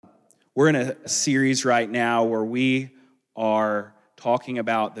We're in a series right now where we are talking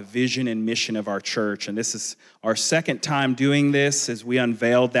about the vision and mission of our church. And this is our second time doing this as we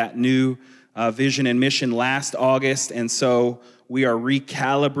unveiled that new vision and mission last August. And so we are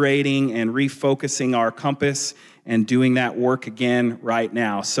recalibrating and refocusing our compass and doing that work again right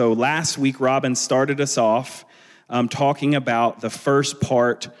now. So last week, Robin started us off talking about the first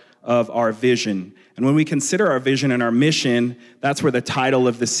part of our vision. And when we consider our vision and our mission, that's where the title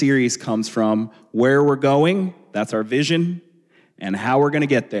of the series comes from. Where we're going, that's our vision, and how we're going to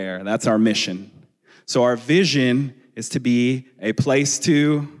get there, that's our mission. So our vision is to be a place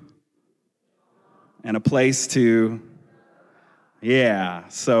to, and a place to, yeah.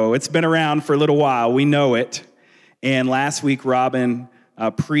 So it's been around for a little while. We know it. And last week, Robin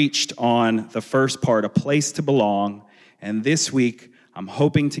preached on the first part, a place to belong. And this week, I'm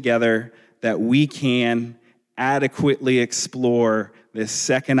hoping together that we can adequately explore this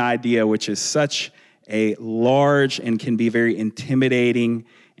second idea, which is such a large and can be very intimidating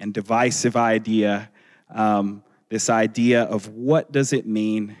and divisive idea, this idea of what does it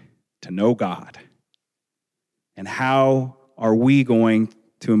mean to know God? And how are we going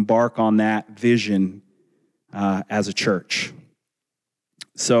to embark on that vision as a church?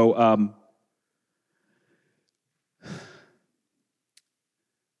 So,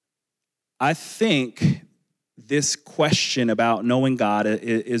 I think this question about knowing God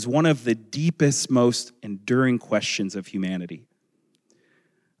is one of the deepest, most enduring questions of humanity.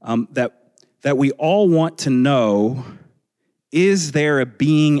 That we all want to know, is there a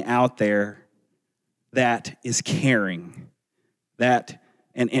being out there that is caring?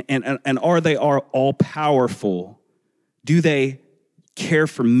 And are they all powerful? Do they care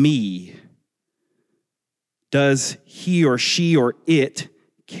for me? Does he or she or it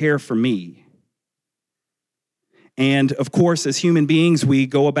care for me? And of course, as human beings, we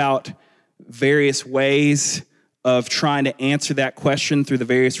go about various ways of trying to answer that question through the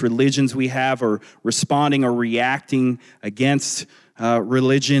various religions we have, or responding or reacting against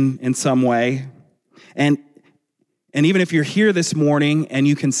religion in some way. And even if you're here this morning and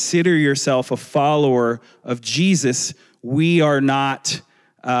you consider yourself a follower of Jesus, we are not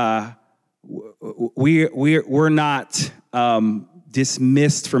we're not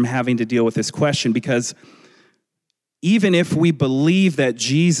dismissed from having to deal with this question, because even if we believe that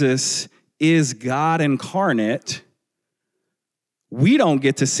Jesus is God incarnate, we don't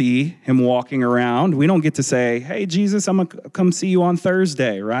get to see him walking around. We don't get to say, hey, Jesus, I'm going to come see you on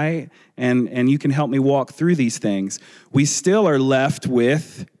Thursday, right? And you can help me walk through these things. We still are left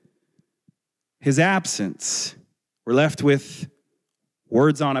with his absence. We're left with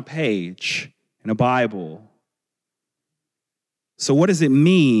words on a page in a Bible. So what does it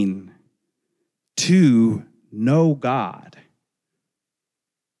mean to know God?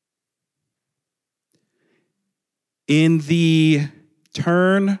 In the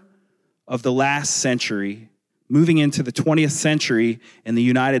turn of the last century, moving into the 20th century in the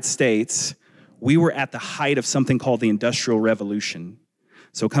United States, we were at the height of something called the Industrial Revolution.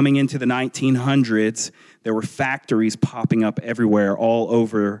 So coming into the 1900s, there were factories popping up everywhere all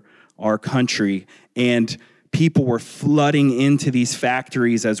over our country, and people were flooding into these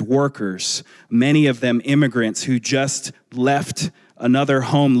factories as workers, many of them immigrants who just left another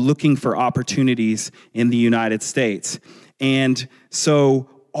home looking for opportunities in the United States. And so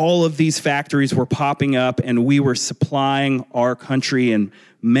all of these factories were popping up, and we were supplying our country and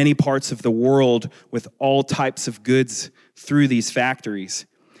many parts of the world with all types of goods through these factories.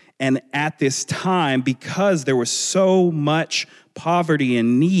 And at this time, because there was so much poverty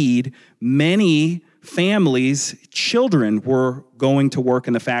and need, many families, children were going to work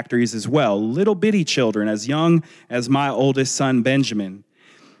in the factories as well. Little bitty children, as young as my oldest son, Benjamin.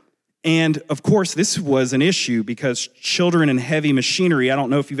 And of course, this was an issue because children in heavy machinery, I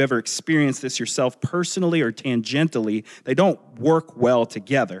don't know if you've ever experienced this yourself personally or tangentially, they don't work well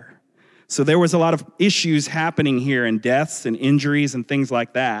together. So there was a lot of issues happening here, and deaths and injuries and things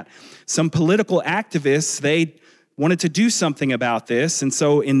like that. Some political activists, they wanted to do something about this. And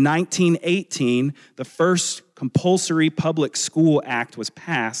so in 1918, the first compulsory public school act was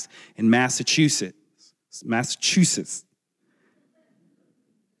passed in Massachusetts.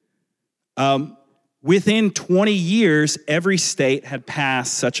 Within 20 years, every state had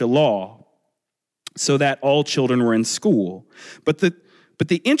passed such a law so that all children were in school. But the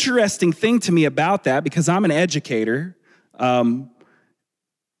interesting thing to me about that, because I'm an educator,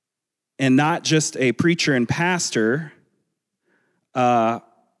 and not just a preacher and pastor, not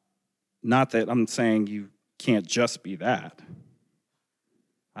that I'm saying you can't just be that.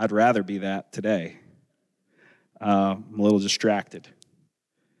 I'd rather be that today. I'm a little distracted.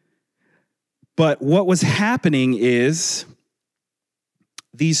 But what was happening is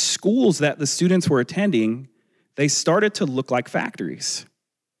these schools that the students were attending, they started to look like factories.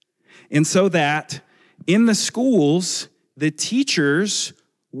 And so that in the schools, the teachers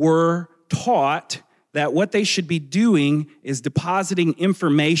were taught that what they should be doing is depositing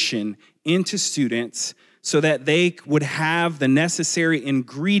information into students so that they would have the necessary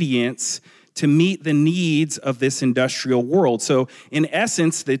ingredients to meet the needs of this industrial world. So in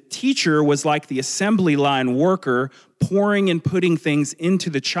essence, the teacher was like the assembly line worker pouring and putting things into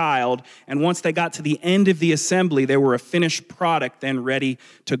the child. And once they got to the end of the assembly, they were a finished product then ready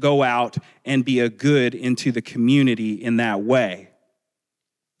to go out and be a good into the community in that way.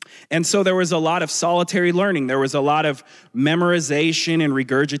 And so there was a lot of solitary learning. There was a lot of memorization and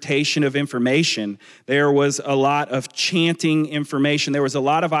regurgitation of information. There was a lot of chanting information. There was a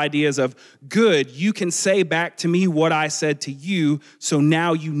lot of ideas of, good, you can say back to me what I said to you, so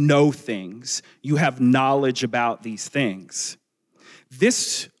now you know things. You have knowledge about these things.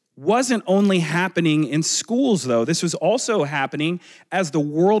 This wasn't only happening in schools, though. This was also happening as the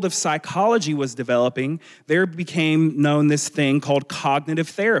world of psychology was developing. There became known this thing called cognitive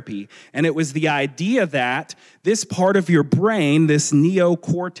therapy. And it was the idea that this part of your brain, this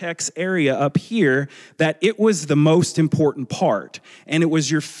neocortex area up here, that it was the most important part. And it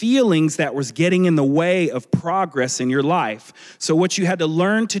was your feelings that was getting in the way of progress in your life. So what you had to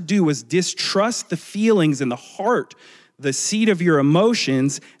learn to do was distrust the feelings in the heart, the seat of your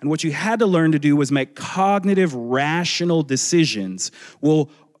emotions, and what you had to learn to do was make cognitive, rational decisions. Well,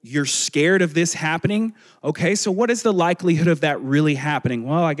 you're scared of this happening? Okay, so what is the likelihood of that really happening?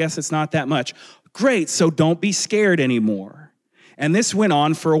 Well, I guess it's not that much. Great, so don't be scared anymore. And this went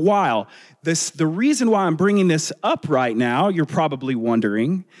on for a while. The reason why I'm bringing this up right now, you're probably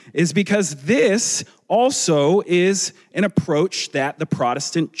wondering, is because this also is an approach that the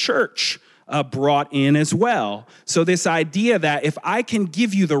Protestant church brought in as well. So this idea that if I can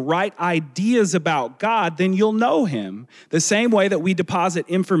give you the right ideas about God, then you'll know him. The same way that we deposit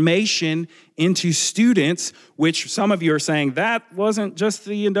information into students, which some of you are saying, that wasn't just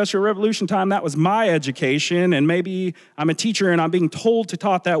the Industrial Revolution time, that was my education, and maybe I'm a teacher and I'm being told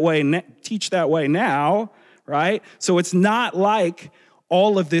to teach that way now, right? So it's not like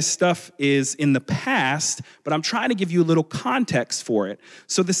all of this stuff is in the past, but I'm trying to give you a little context for it.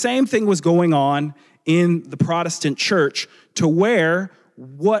 So the same thing was going on in the Protestant church, to where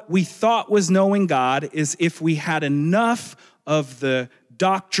what we thought was knowing God is if we had enough of the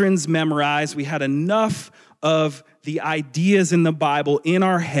doctrines memorized, we had enough of the ideas in the Bible in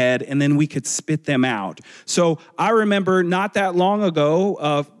our head, and then we could spit them out. So I remember not that long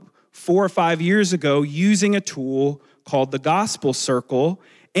ago, 4 or 5 years ago, using a tool called the Gospel Circle.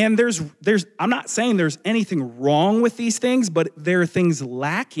 And I'm not saying there's anything wrong with these things, but there are things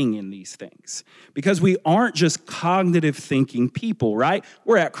lacking in these things because we aren't just cognitive thinking people, right?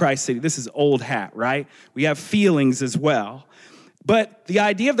 We're at Christ City. This is old hat, right? We have feelings as well. But the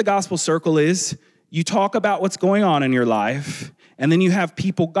idea of the Gospel Circle is you talk about what's going on in your life, and then you have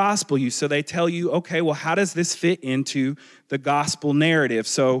people gospel you. So they tell you, okay, well, how does this fit into the gospel narrative?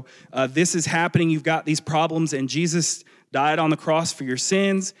 So this is happening. You've got these problems, and Jesus died on the cross for your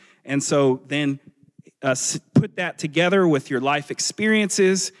sins. And so then put that together with your life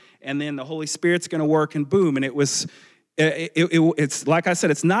experiences, and then the Holy Spirit's going to work, and boom. And it's like I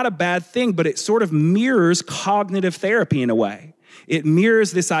said, it's not a bad thing, but it sort of mirrors cognitive therapy in a way. It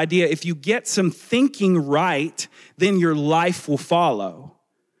mirrors this idea, if you get some thinking right, then your life will follow.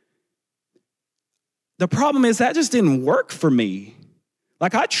 The problem is that just didn't work for me.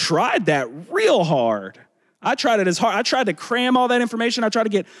 Like, I tried that real hard. I tried it as hard. I tried to cram all that information. I tried to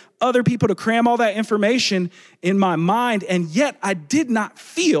get other people to cram all that information in my mind, and yet I did not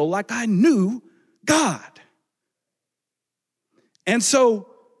feel like I knew God. And so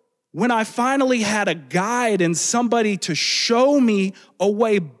when I finally had a guide and somebody to show me a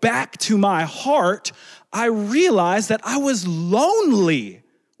way back to my heart, I realized that I was lonely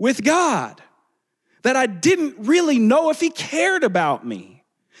with God, that I didn't really know if he cared about me,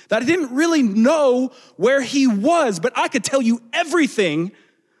 that I didn't really know where he was, but I could tell you everything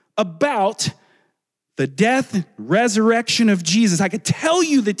about the death and resurrection of Jesus. I could tell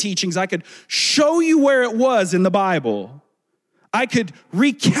you the teachings. I could show you where it was in the Bible. I could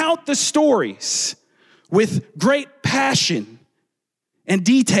recount the stories with great passion and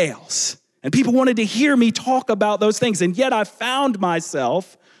details. And people wanted to hear me talk about those things. And yet I found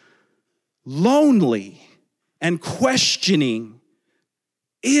myself lonely and questioning,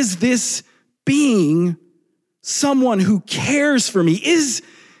 is this being someone who cares for me?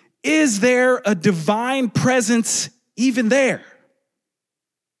 Is there a divine presence even there?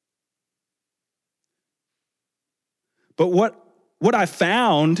 But what I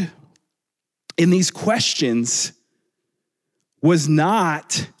found in these questions was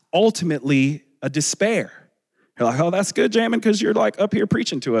not ultimately a despair. You're like, oh, that's good, Jamin, because you're like up here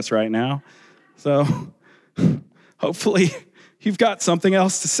preaching to us right now. So hopefully you've got something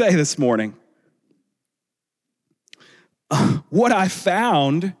else to say this morning. What I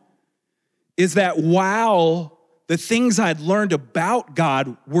found is that while the things I'd learned about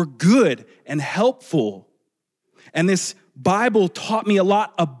God were good and helpful, and this Bible taught me a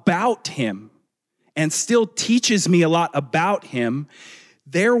lot about him and still teaches me a lot about him,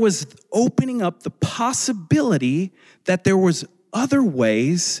 there was opening up the possibility that there was other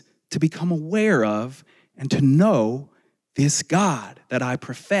ways to become aware of and to know this God that I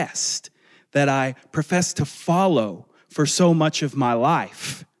professed to follow for so much of my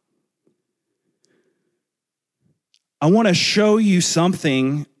life. I want to show you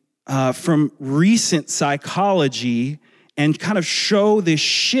something from recent psychology and kind of show this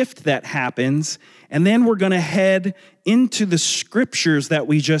shift that happens. And then we're going to head into the scriptures that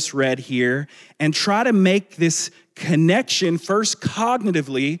we just read here and try to make this connection first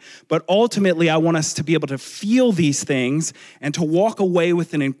cognitively, but ultimately I want us to be able to feel these things and to walk away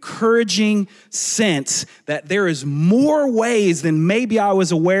with an encouraging sense that there is more ways than maybe I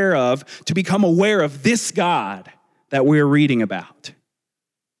was aware of to become aware of this God that we're reading about.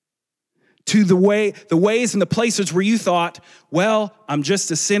 To the ways and the places where you thought, well, I'm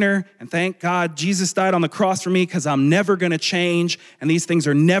just a sinner, and thank God Jesus died on the cross for me because I'm never going to change, and these things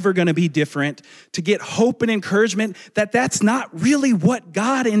are never going to be different. To get hope and encouragement that that's not really what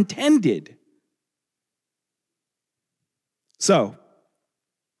God intended. So,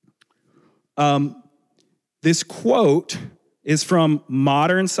 this quote is from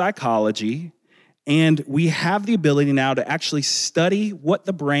Modern Psychology. And we have the ability now to actually study what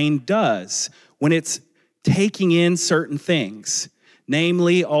the brain does when it's taking in certain things,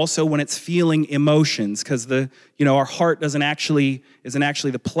 namely also when it's feeling emotions, because our heart isn't actually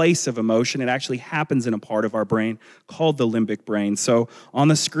the place of emotion. It actually happens in a part of our brain called the limbic brain. So on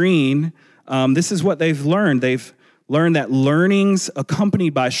the screen, this is what they've learned. They've learned that learnings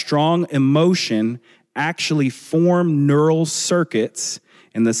accompanied by strong emotion actually form neural circuits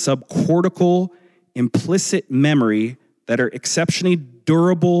in the subcortical implicit memory that are exceptionally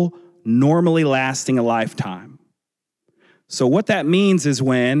durable, normally lasting a lifetime. So what that means is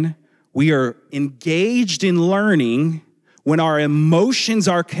when we are engaged in learning, when our emotions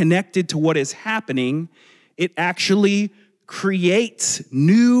are connected to what is happening, it actually creates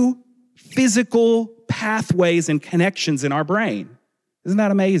new physical pathways and connections in our brain. Isn't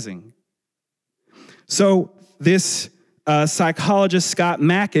that amazing? So this psychologist, Scott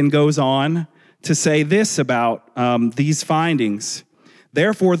Mackin, goes on to say this about these findings.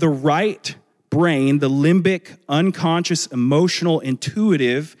 Therefore, the right brain, the limbic, unconscious, emotional,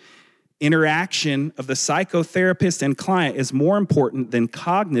 intuitive interaction of the psychotherapist and client is more important than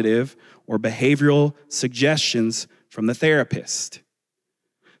cognitive or behavioral suggestions from the therapist.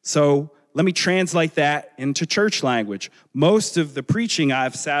 So let me translate that into church language. Most of the preaching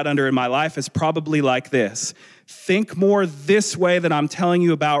I've sat under in my life is probably like this. Think more this way that I'm telling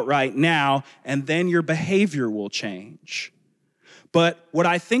you about right now, and then your behavior will change. But what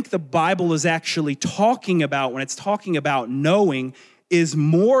I think the Bible is actually talking about when it's talking about knowing is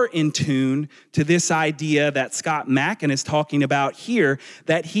more in tune to this idea that Scott Mackin is talking about here,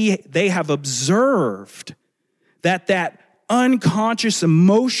 that they have observed that unconscious,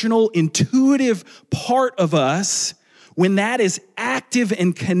 emotional, intuitive part of us, when that is active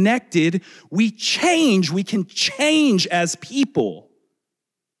and connected, we can change as people.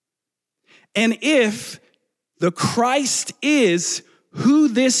 And if the Christ is who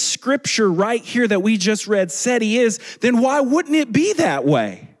this scripture right here that we just read said he is, then why wouldn't it be that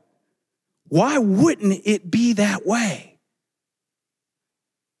way? Why wouldn't it be that way?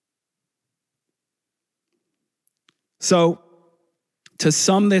 So, to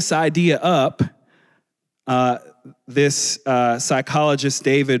sum this idea up, this psychologist,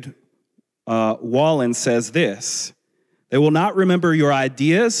 David Wallen, says this: they will not remember your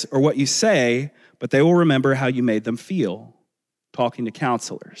ideas or what you say, but they will remember how you made them feel, talking to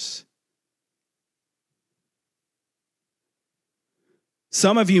counselors.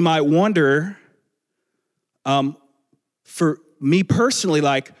 Some of you might wonder, for me personally,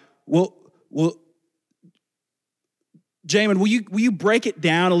 like, well, Jamin, will you break it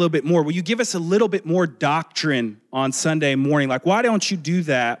down a little bit more? Will you give us a little bit more doctrine on Sunday morning? Like, why don't you do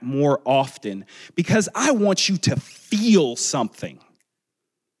that more often? Because I want you to feel something.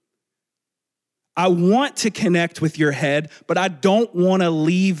 I want to connect with your head, but I don't want to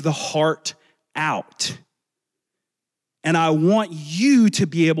leave the heart out. And I want you to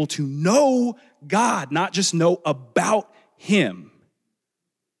be able to know God, not just know about him.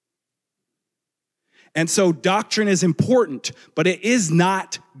 And so doctrine is important, but it is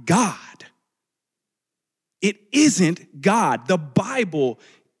not God. It isn't God. The Bible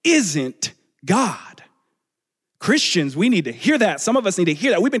isn't God. Christians, we need to hear that. Some of us need to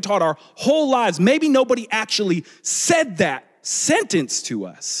hear that. We've been taught our whole lives. Maybe nobody actually said that sentence to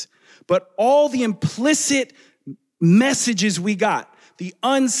us, but all the implicit messages we got, the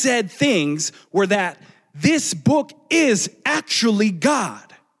unsaid things, were that this book is actually God.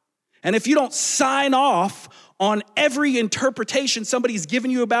 And if you don't sign off on every interpretation somebody's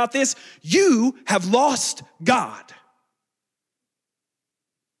given you about this, you have lost God.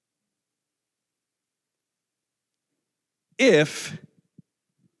 If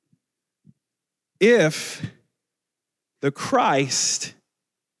the Christ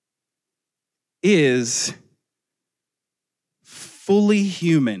is fully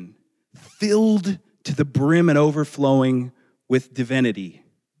human, filled to the brim and overflowing with divinity,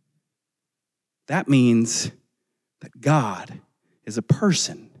 that means that God is a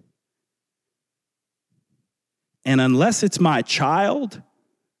person. And unless it's my child,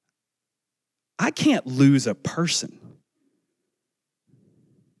 I can't lose a person.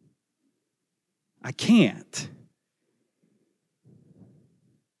 I can't.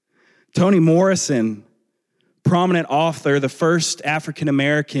 Toni Morrison, prominent author, the first African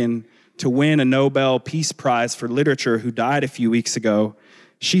American to win a Nobel Peace Prize for literature, who died a few weeks ago,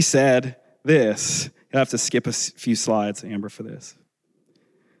 she said this. You'll have to skip a few slides, Amber, for this.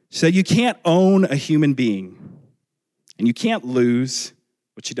 She said, you can't own a human being, and you can't lose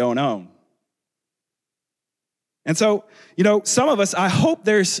what you don't own. And so, some of us, I hope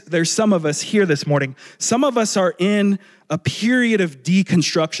there's some of us here this morning. Some of us are in a period of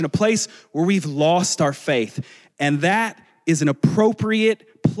deconstruction, a place where we've lost our faith. And that is an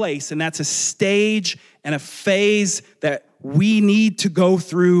appropriate place, and that's a stage and a phase that we need to go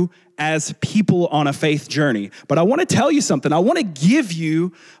through as people on a faith journey. But I want to tell you something. I want to give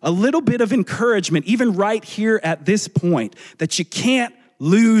you a little bit of encouragement, even right here at this point, that you can't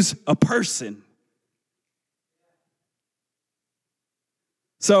lose a person.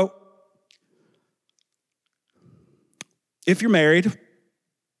 So, if you're married,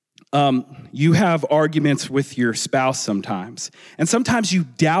 you have arguments with your spouse sometimes. And sometimes you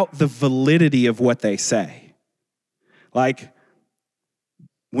doubt the validity of what they say. Like,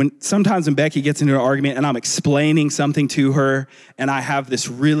 sometimes when Becky gets into an argument and I'm explaining something to her and I have this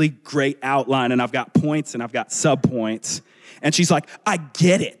really great outline and I've got points and I've got subpoints, and she's like, I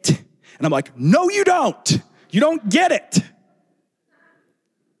get it. And I'm like, no, you don't. You don't get it.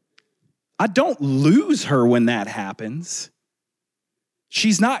 I don't lose her when that happens.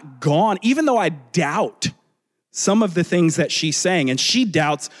 She's not gone, even though I doubt some of the things that she's saying, and she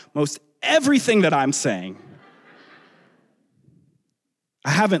doubts most everything that I'm saying.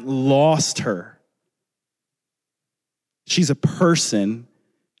 I haven't lost her. She's a person,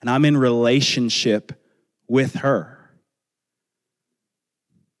 and I'm in relationship with her.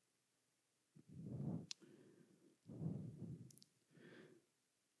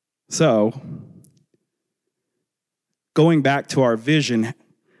 So, going back to our vision,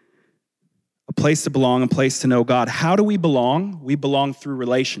 a place to belong, a place to know God. How do we belong? We belong through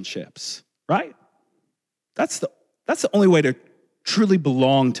relationships, right? That's the only way to truly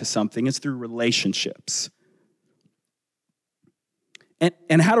belong to something, is through relationships.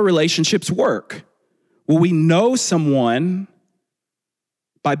 And how do relationships work? Well, we know someone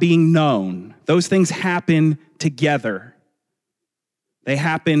by being known. Those things happen together. They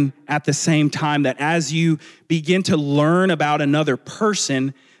happen at the same time, that as you begin to learn about another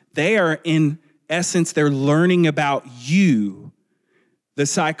person, they are, in essence, they're learning about you. The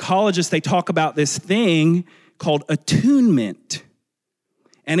psychologists, they talk about this thing called attunement.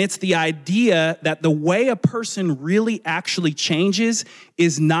 And it's the idea that the way a person really actually changes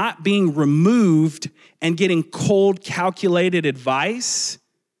is not being removed and getting cold, calculated advice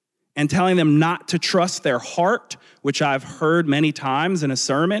and telling them not to trust their heart, which I've heard many times in a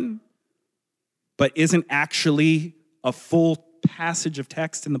sermon, but isn't actually a full passage of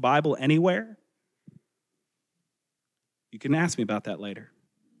text in the Bible anywhere. You can ask me about that later.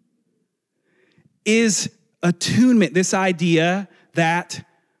 Is attunement this idea that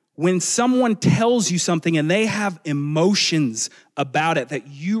when someone tells you something and they have emotions about it, that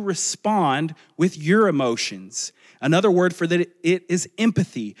you respond with your emotions. Another word for that, it is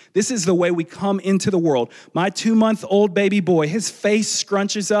empathy. This is the way we come into the world. My 2-month-old baby boy, his face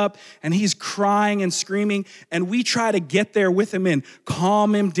scrunches up and he's crying and screaming, and we try to get there with him and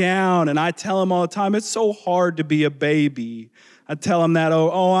calm him down. And I tell him all the time, it's so hard to be a baby. I tell him that,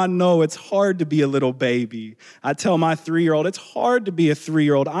 I know it's hard to be a little baby. I tell my 3-year-old, it's hard to be a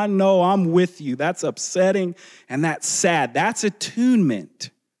 3-year-old. I know, I'm with you. That's upsetting and that's sad. That's attunement.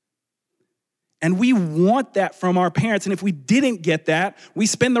 And we want that from our parents. And if we didn't get that, we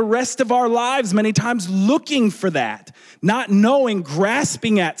spend the rest of our lives many times looking for that, not knowing,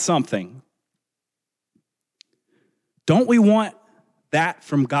 grasping at something. Don't we want that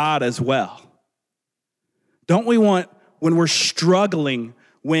from God as well? Don't we want, when we're struggling,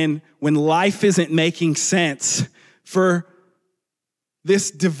 when life isn't making sense, for this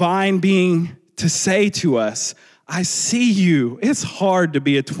divine being to say to us, I see you. It's hard to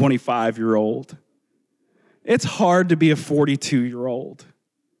be a 25-year-old. It's hard to be a 42-year-old.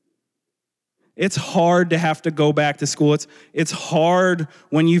 It's hard to have to go back to school. It's hard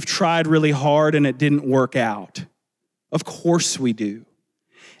when you've tried really hard and it didn't work out. Of course we do.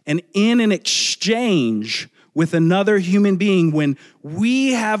 And in an exchange with another human being, when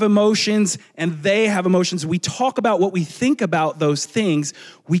we have emotions and they have emotions, we talk about what we think about those things,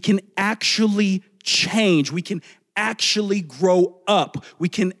 we can actually change. We can actually grow up. We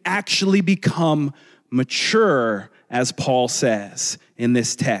can actually become mature, as Paul says in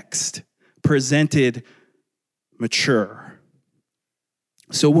this text, presented mature.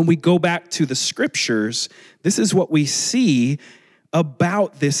 So when we go back to the scriptures, this is what we see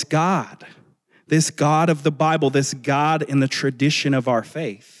about this God of the Bible, this God in the tradition of our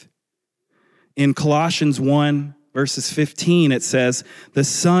faith. In Colossians 1, verses 15, it says, the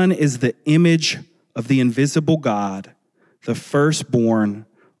Son is the image of the invisible God, the firstborn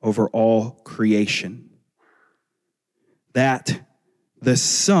over all creation. That the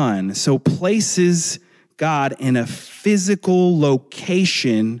Son so places God in a physical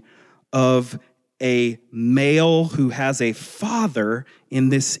location of a male who has a father in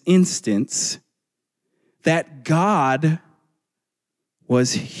this instance, that God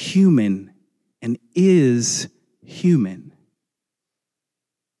was human and is human.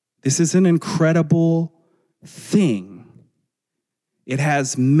 This is an incredible thing. It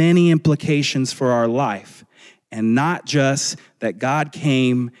has many implications for our life, and not just that God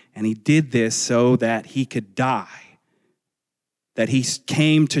came and he did this so that he could die, that he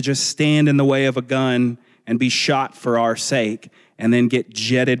came to just stand in the way of a gun and be shot for our sake and then get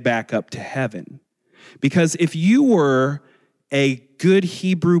jetted back up to heaven. Because if you were a good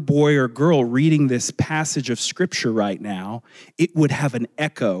Hebrew boy or girl reading this passage of scripture right now, it would have an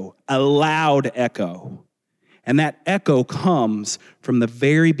echo, a loud echo. And that echo comes from the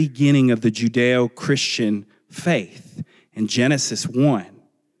very beginning of the Judeo-Christian faith in Genesis 1,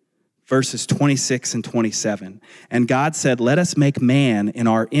 verses 26 and 27. And God said, let us make man in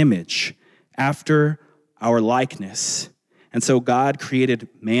our image, after our likeness. And so God created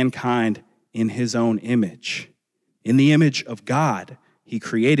mankind in his own image. In the image of God, he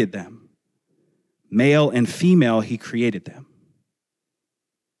created them. Male and female, he created them.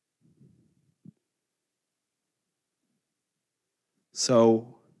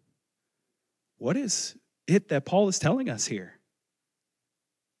 So, what is it that Paul is telling us here?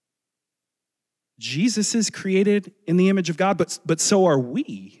 Jesus is created in the image of God, but so are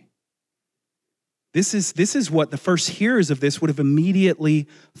we. This is what the first hearers of this would have immediately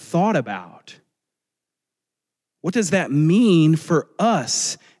thought about. What does that mean for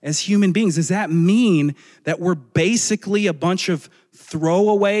us as human beings? Does that mean that we're basically a bunch of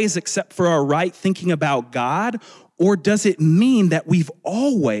throwaways except for our right thinking about God? Or does it mean that we've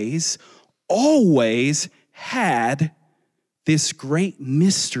always had this great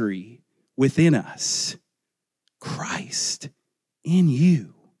mystery within us? Christ in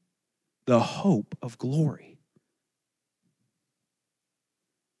you, the hope of glory.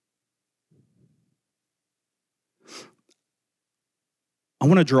 I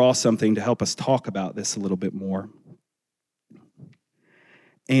want to draw something to help us talk about this a little bit more.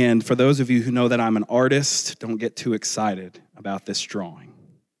 And for those of you who know that I'm an artist, don't get too excited about this drawing.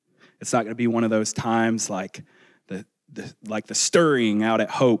 It's not going to be one of those times like the stirring out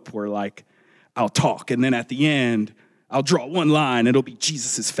at Hope where like I'll talk and then at the end I'll draw one line, it'll be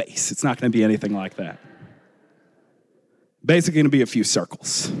Jesus' face. It's not going to be anything like that. Basically going to be a few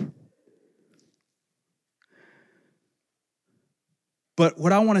circles. But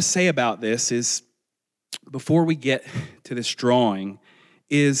what I want to say about this is, before we get to this drawing,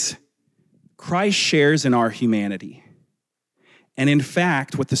 is Christ shares in our humanity. And in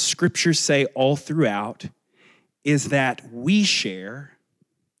fact, what the scriptures say all throughout is that we share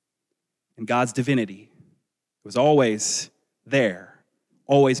in God's divinity. It was always there,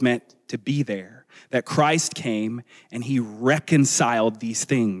 always meant to be there. That Christ came and he reconciled these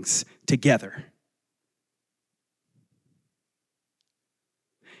things together.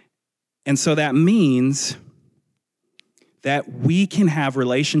 And so that means that we can have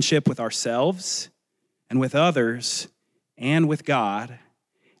relationship with ourselves and with others and with God,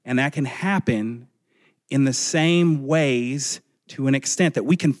 and that can happen in the same ways to an extent that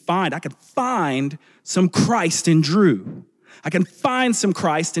I can find some Christ in Drew. I can find some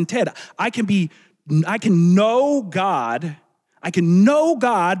Christ in Ted. I can know God. I can know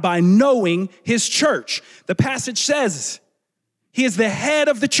God by knowing his church. The passage says he is the head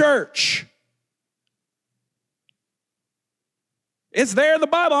of the church. It's there in the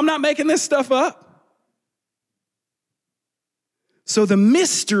Bible. I'm not making this stuff up. So the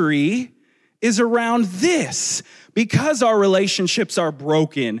mystery is around this. Because our relationships are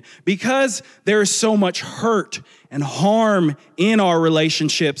broken, because there is so much hurt and harm in our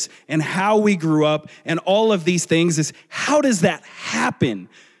relationships and how we grew up and all of these things, is how does that happen?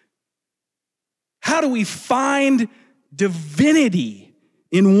 How do we find divinity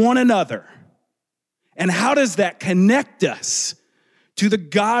in one another? And how does that connect us to the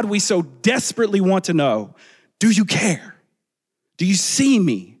God we so desperately want to know? Do you care? Do you see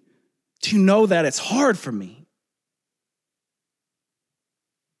me? Do you know that it's hard for me?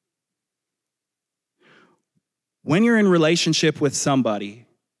 When you're in relationship with somebody,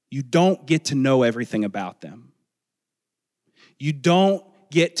 you don't get to know everything about them. You don't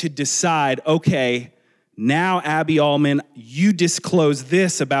get to decide, okay, now, Abby Allman, you disclose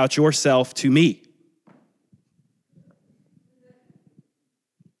this about yourself to me.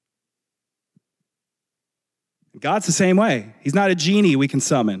 God's the same way. He's not a genie we can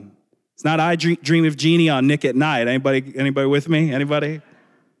summon. It's not I Dream of Jeannie on Nick at Night. Anybody with me? Anybody?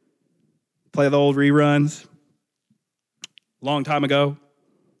 Play the old reruns. Long time ago,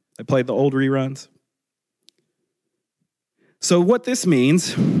 I played the old reruns. So what this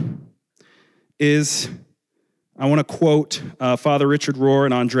means is, I want to quote Father Richard Rohr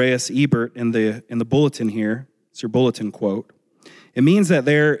and Andreas Ebert in the bulletin here. It's your bulletin quote. It means that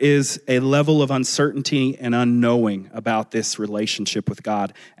there is a level of uncertainty and unknowing about this relationship with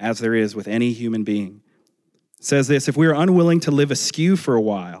God, as there is with any human being. It says this: if we are unwilling to live askew for a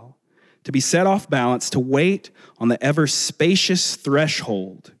while, to be set off balance, to wait on the ever spacious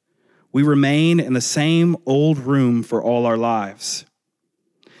threshold, we remain in the same old room for all our lives.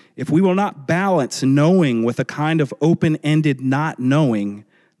 If we will not balance knowing with a kind of open-ended not knowing,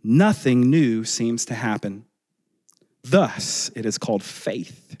 nothing new seems to happen. Thus, it is called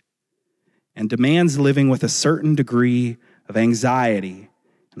faith, and demands living with a certain degree of anxiety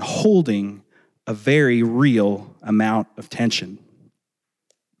and holding a very real amount of tension.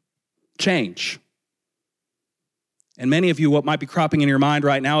 Change. And many of you, what might be cropping in your mind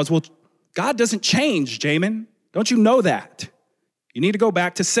right now is, well, God doesn't change, Jamin. Don't you know that? You need to go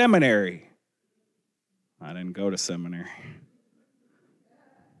back to seminary. I didn't go to seminary.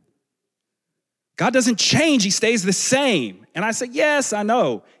 God doesn't change, he stays the same. And I say, yes, I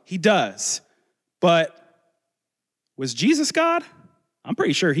know, he does. But was Jesus God? I'm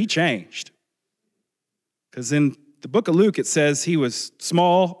pretty sure he changed. Because in the book of Luke, it says he was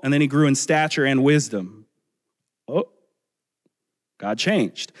small and then he grew in stature and wisdom. Oh, God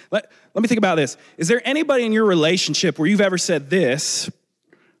changed. Let me think about this. Is there anybody in your relationship where you've ever said this,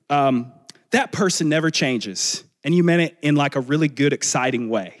 that person never changes, and you meant it in like a really good, exciting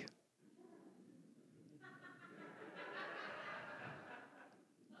way?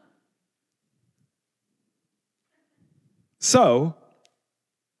 So,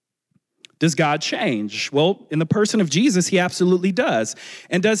 does God change? Well, in the person of Jesus, he absolutely does.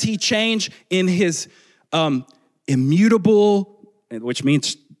 And does he change in his immutable, which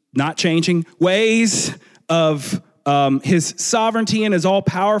means not changing, ways of his sovereignty and his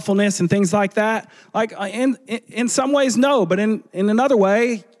all-powerfulness and things like that? Like, in some ways, no. But in another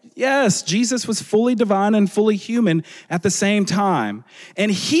way, yes, Jesus was fully divine and fully human at the same time.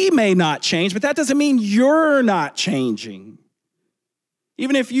 And he may not change, but that doesn't mean you're not changing.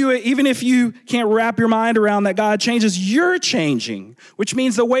 Even if you can't wrap your mind around that God changes, you're changing, which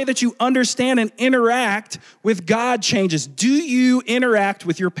means the way that you understand and interact with God changes. Do you interact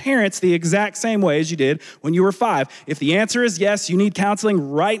with your parents the exact same way as you did when you were 5? If the answer is yes, you need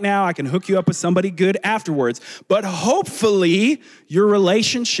counseling right now. I can hook you up with somebody good afterwards. But hopefully, your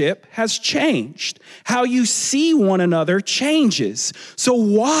relationship has changed. How you see one another changes. So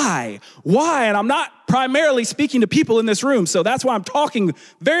why? Why? And I'm not primarily speaking to people in this room, so that's why I'm talking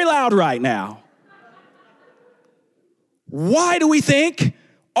very loud right now. Why do we think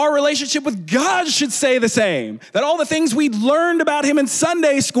our relationship with God should stay the same? That all the things we learned about him in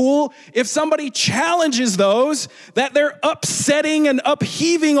Sunday school, if somebody challenges those, that they're upsetting and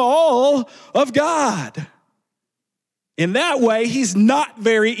upheaving all of God. In that way, he's not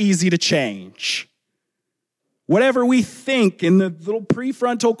very easy to change. Whatever we think in the little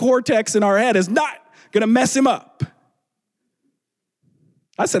prefrontal cortex in our head is not going to mess him up.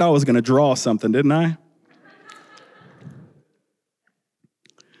 I said I was going to draw something, didn't I?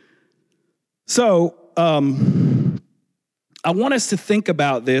 So, I want us to think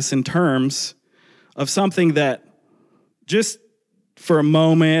about this in terms of something that just for a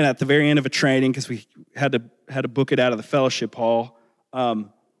moment at the very end of a training, because we had to book it out of the fellowship hall.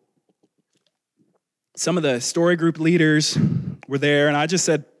 Some of the story group leaders were there, and I just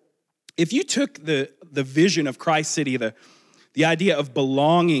said, if you took the vision of Christ City, the idea of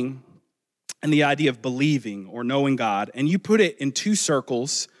belonging and the idea of believing or knowing God, and you put it in 2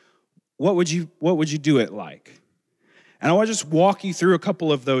 circles, what would you do it like? And I want to just walk you through a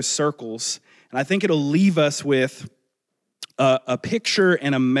couple of those circles, and I think it'll leave us with a picture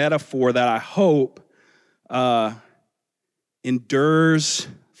and a metaphor that I hope endures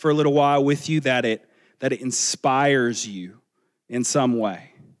for a little while with you, that it inspires you in some way.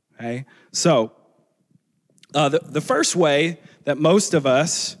 Okay? So, the first way that most of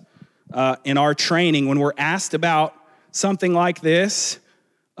us in our training, when we're asked about something like this,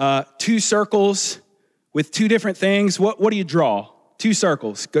 2 circles with 2 different things, what do you draw? 2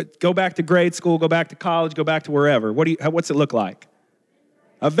 circles. Go back to grade school, go back to college, go back to wherever. What's it look like?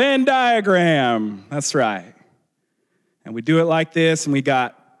 A Venn diagram. That's right. And we do it like this, and we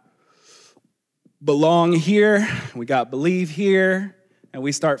got belong here, we got believe here, and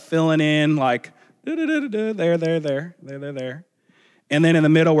we start filling in like there. And then in the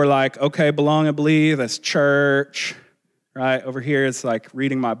middle, we're like, okay, belong and believe, that's church, right? Over here, it's like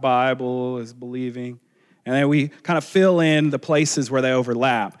reading my Bible is believing. And then we kind of fill in the places where they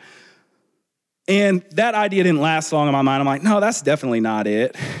overlap. And that idea didn't last long in my mind. I'm like, no, that's definitely not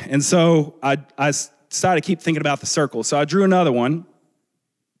it. And so I decided to keep thinking about the circle. So I drew another one.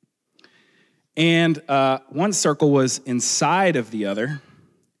 And one circle was inside of the other.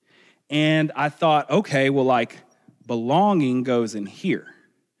 And I thought, okay, well, like belonging goes in here.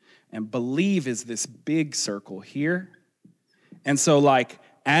 And believe is this big circle here. And so like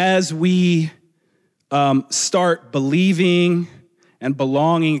as we start believing and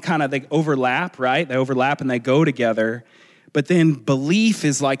belonging, kind of they overlap, right? They overlap and they go together. But then belief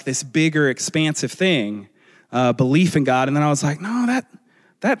is like this bigger, expansive thing, belief in God. And then I was like, no,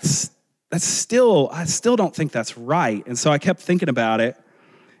 that's still, I still don't think that's right. And so I kept thinking about it.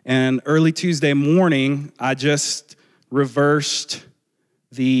 And early Tuesday morning, I just reversed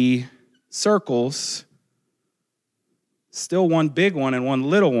the circles, still one big one and one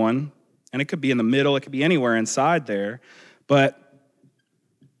little one. And it could be in the middle, it could be anywhere inside there. But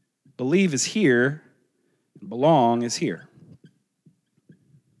believe is here, belong is here.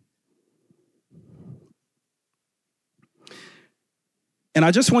 And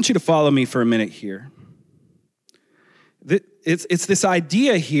I just want you to follow me for a minute here. It's this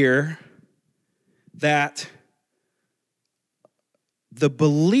idea here that the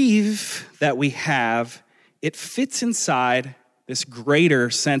belief that we have, it fits inside this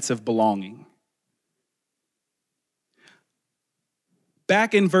greater sense of belonging.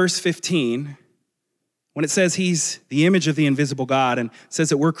 Back in verse 15, when it says he's the image of the invisible God and says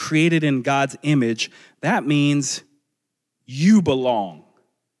that we're created in God's image, that means you belong.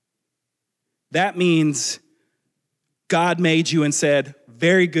 That means God made you and said,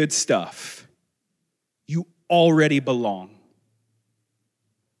 very good stuff. You already belong.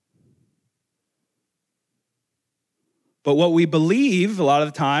 But what we believe a lot of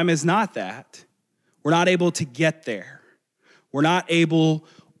the time is not that. We're not able to get there. We're not able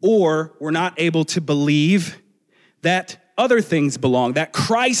to believe that other things belong, that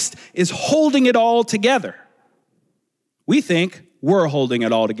Christ is holding it all together. We think we're holding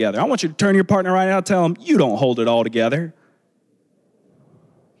it all together. I want you to turn to your partner right now and tell them, you don't hold it all together.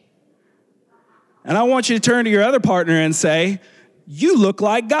 And I want you to turn to your other partner and say, you look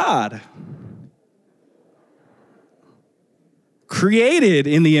like God. Created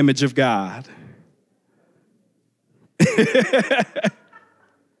in the image of God.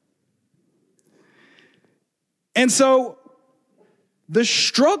 And so the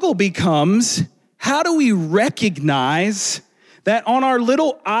struggle becomes, how do we recognize that on our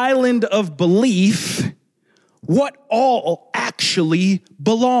little island of belief, what all actually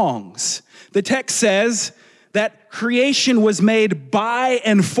belongs? The text says that creation was made by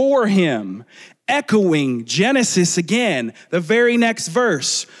and for him, echoing Genesis again, the very next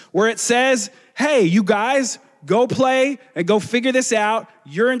verse, where it says, hey, you guys, go play and go figure this out.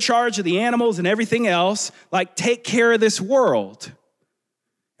 You're in charge of the animals and everything else. Like, take care of this world.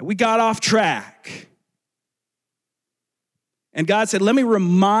 And we got off track. And God said, let me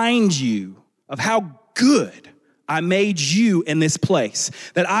remind you of how good I made you in this place,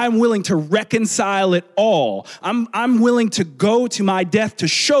 that I'm willing to reconcile it all. I'm willing to go to my death to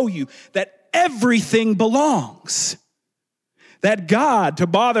show you that everything belongs. That God, to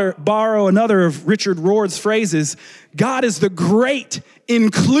borrow another of Richard Rohr's phrases, God is the great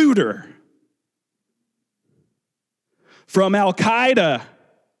includer. From Al-Qaeda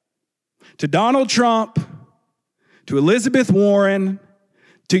to Donald Trump to Elizabeth Warren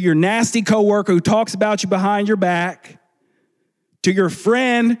to your nasty coworker who talks about you behind your back to your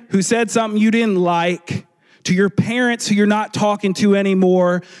friend who said something you didn't like, to your parents who you're not talking to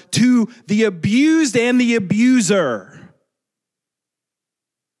anymore, to the abused and the abuser.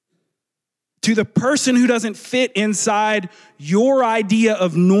 To the person who doesn't fit inside your idea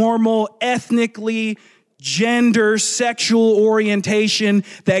of normal, ethnically, gender, sexual orientation,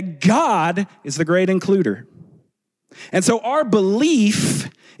 that God is the great includer. And so our belief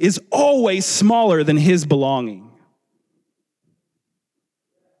is always smaller than his belonging.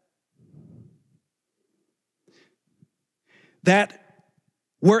 That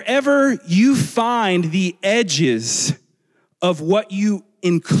wherever you find the edges of what you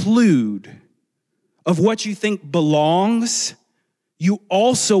include, of what you think belongs, you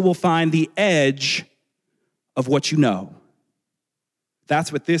also will find the edge of what you know.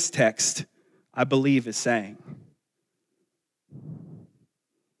 That's what this text, I believe, is saying.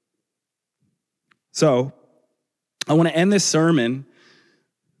 So, I want to end this sermon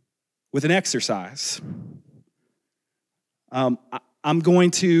with an exercise. I'm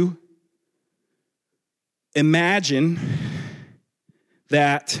going to imagine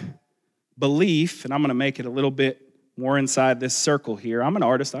that belief, and I'm going to make it a little bit more inside this circle here. I'm an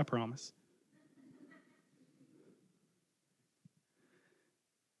artist, I promise.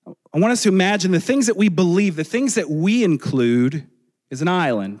 I want us to imagine the things that we believe, the things that we include is an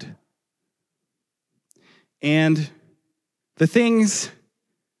island. And the things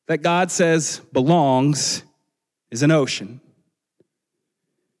that God says belongs is an ocean.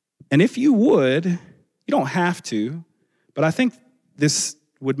 And if you would, you don't have to, but I think this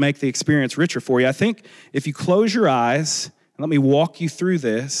would make the experience richer for you. I think if you close your eyes and let me walk you through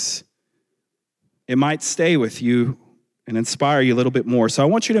this, it might stay with you and inspire you a little bit more. So I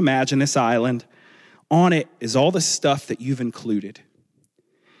want you to imagine this island. On it is all the stuff that you've included.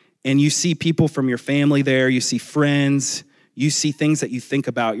 And you see people from your family there, you see friends, you see things that you think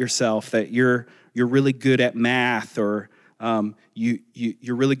about yourself, that you're really good at math, or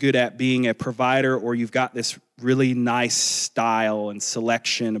you're really good at being a provider, or you've got this really nice style and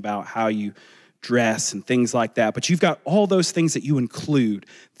selection about how you dress and things like that. But you've got all those things that you include,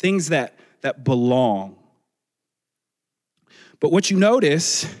 things that belong. But what you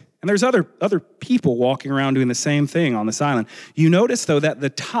notice, and there's other people walking around doing the same thing on this island. You notice, though, that the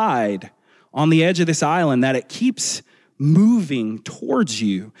tide on the edge of this island, that it keeps moving towards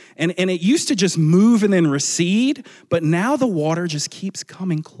you. And it used to just move and then recede, but now the water just keeps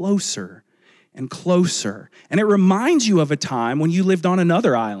coming closer and closer. And it reminds you of a time when you lived on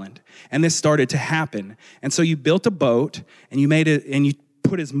another island and this started to happen. And so you built a boat and you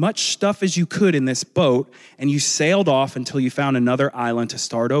put as much stuff as you could in this boat, and you sailed off until you found another island to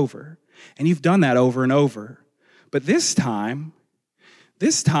start over. And you've done that over and over. But this time,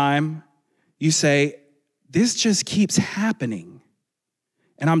 you say, this just keeps happening.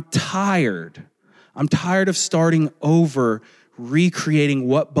 And I'm tired. I'm tired of starting over, recreating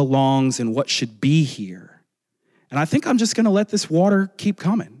what belongs and what should be here. And I think I'm just going to let this water keep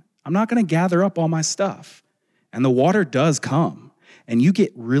coming. I'm not going to gather up all my stuff. And the water does come. And you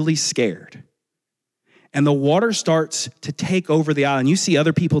get really scared. And the water starts to take over the island. You see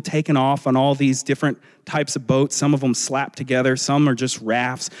other people taking off on all these different types of boats. Some of them slap together, some are just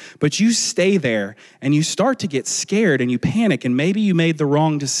rafts. But you stay there and you start to get scared and you panic, and maybe you made the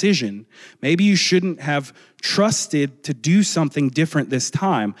wrong decision. Maybe you shouldn't have trusted to do something different this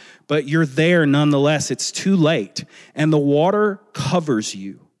time, but you're there nonetheless. It's too late. And the water covers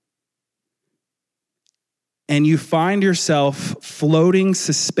you. And you find yourself floating,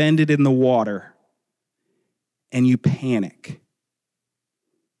 suspended in the water. And you panic.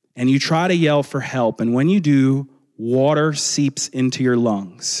 And you try to yell for help. And when you do, water seeps into your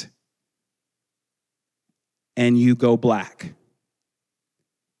lungs. And you go black.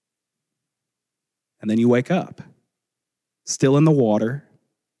 And then you wake up, still in the water,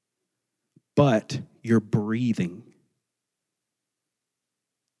 but you're breathing.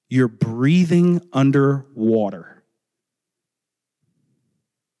 You're breathing underwater.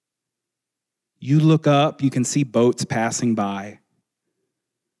 You look up, you can see boats passing by.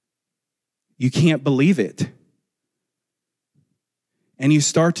 You can't believe it. And you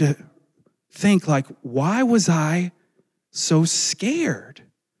start to think, like, why was I so scared?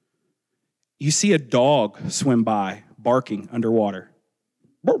 You see a dog swim by, barking underwater.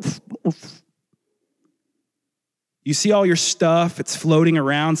 You see all your stuff, it's floating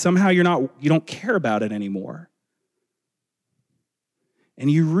around. Somehow you don't care about it anymore. And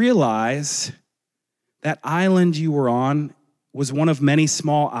you realize that island you were on was one of many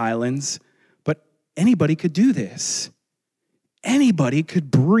small islands, but anybody could do this. Anybody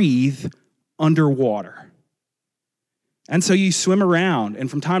could breathe underwater. And so you swim around, and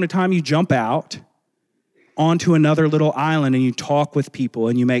from time to time you jump out onto another little island and you talk with people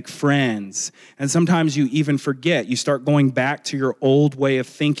and you make friends. And sometimes you even forget. You start going back to your old way of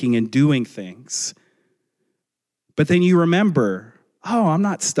thinking and doing things. But then you remember, oh, I'm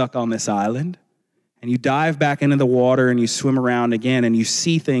not stuck on this island. And you dive back into the water and you swim around again and you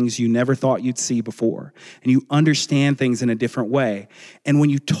see things you never thought you'd see before. And you understand things in a different way. And when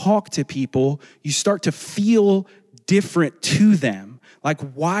you talk to people, you start to feel different to them. Like,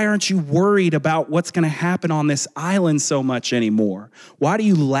 why aren't you worried about what's going to happen on this island so much anymore? Why do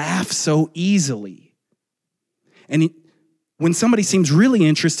you laugh so easily? And when somebody seems really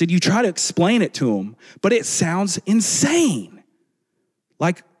interested, you try to explain it to them, but it sounds insane.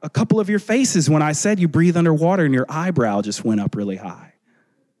 Like a couple of your faces when I said you breathe underwater and your eyebrow just went up really high.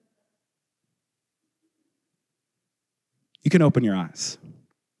 You can open your eyes.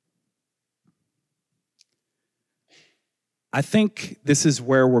 I think this is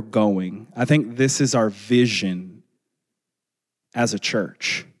where we're going. I think this is our vision as a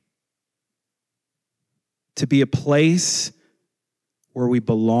church. To be a place where we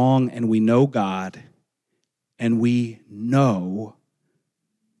belong and we know God and we know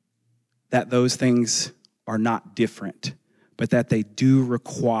that those things are not different, but that they do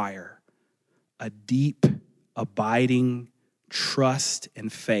require a deep, abiding trust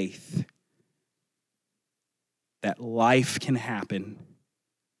and faith that life can happen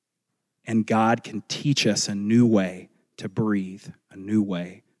and God can teach us a new way to breathe, a new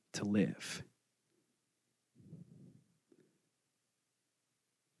way to live.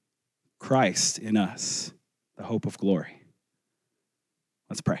 Christ in us, the hope of glory.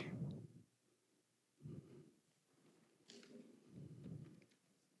 Let's pray.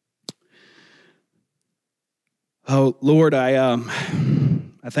 Oh, Lord, I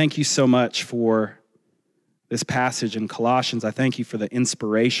thank you so much for this passage in Colossians. I thank you for the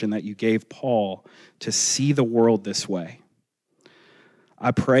inspiration that you gave Paul to see the world this way.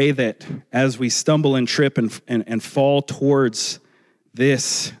 I pray that as we stumble and trip and fall towards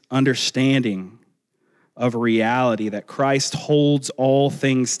this understanding of reality, that Christ holds all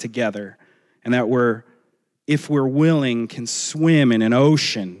things together, and that if we're willing, can swim in an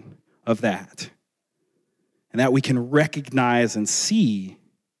ocean of that. And that we can recognize and see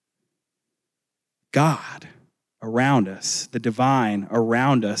God around us, the divine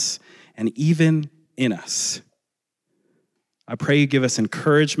around us, and even in us. I pray you give us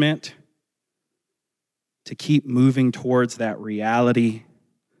encouragement to keep moving towards that reality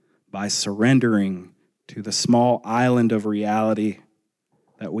by surrendering to the small island of reality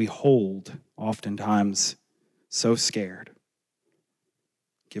that we hold oftentimes so scared.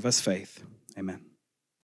 Give us faith. Amen.